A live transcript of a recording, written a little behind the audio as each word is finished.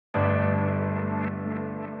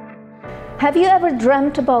Have you ever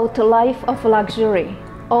dreamt about a life of luxury,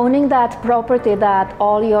 owning that property that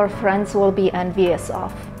all your friends will be envious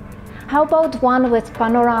of? How about one with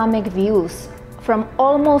panoramic views from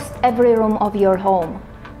almost every room of your home?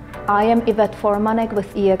 I am Yvette Formanek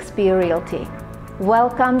with eXp Realty.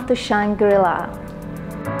 Welcome to Shangri-La.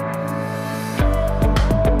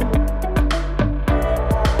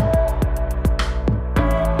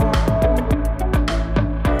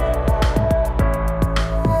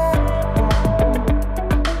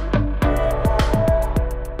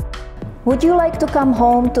 Would you like to come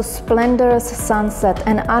home to splendorous sunset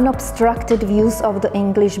and unobstructed views of the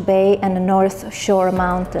English Bay and North Shore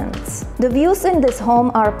Mountains? The views in this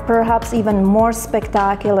home are perhaps even more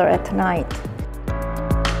spectacular at night.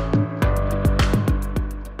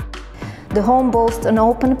 The home boasts an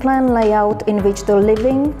open-plan layout in which the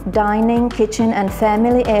living, dining, kitchen and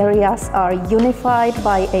family areas are unified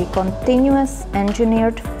by a continuous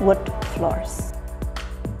engineered wood floors.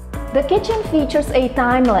 The kitchen features a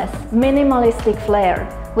timeless, minimalistic flair,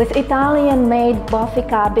 with Italian-made buffy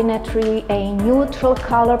cabinetry, a neutral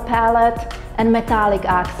color palette, and metallic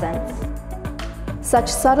accents. Such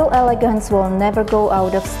subtle elegance will never go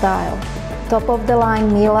out of style.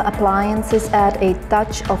 Top-of-the-line Miele appliances add a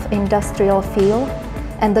touch of industrial feel,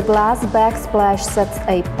 and the glass backsplash sets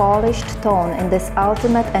a polished tone in this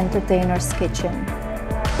ultimate entertainer's kitchen.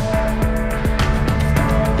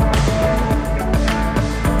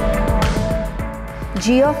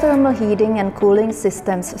 Geothermal heating and cooling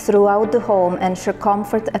systems throughout the home ensure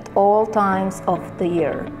comfort at all times of the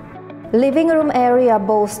year. Living room area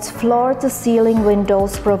boasts floor-to-ceiling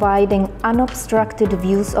windows providing unobstructed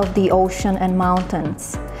views of the ocean and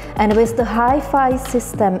mountains. And with the hi-fi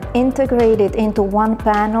system integrated into one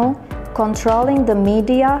panel, controlling the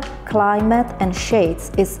media, climate and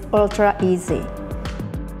shades is ultra easy.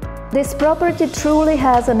 This property truly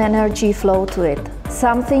has an energy flow to it,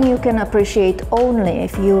 something you can appreciate only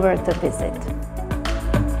if you were to visit.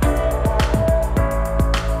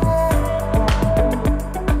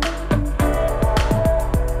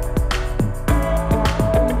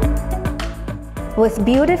 With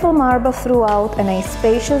beautiful marble throughout and a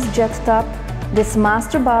spacious jet top, this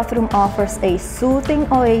master bathroom offers a soothing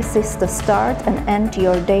oasis to start and end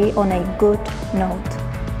your day on a good note.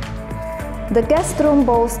 The guest room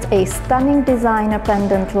boasts a stunning designer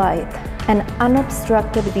pendant light and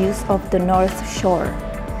unobstructed views of the North Shore.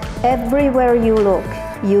 Everywhere you look,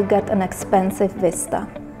 you get an expansive vista.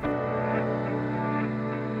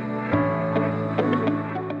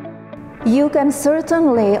 You can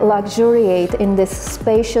certainly luxuriate in this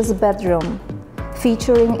spacious bedroom,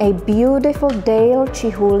 featuring a beautiful Dale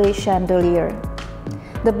Chihuly chandelier.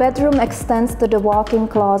 The bedroom extends to the walk-in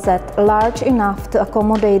closet, large enough to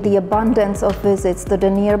accommodate the abundance of visits to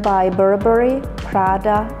the nearby Burberry,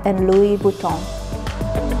 Prada, and Louis Vuitton.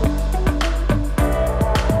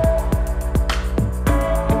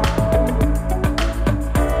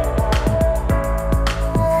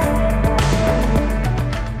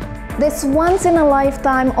 This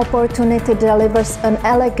once-in-a-lifetime opportunity delivers an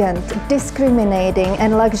elegant, discriminating,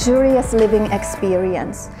 and luxurious living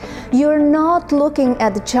experience. You're not looking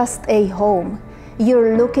at just a home,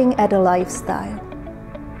 you're looking at a lifestyle.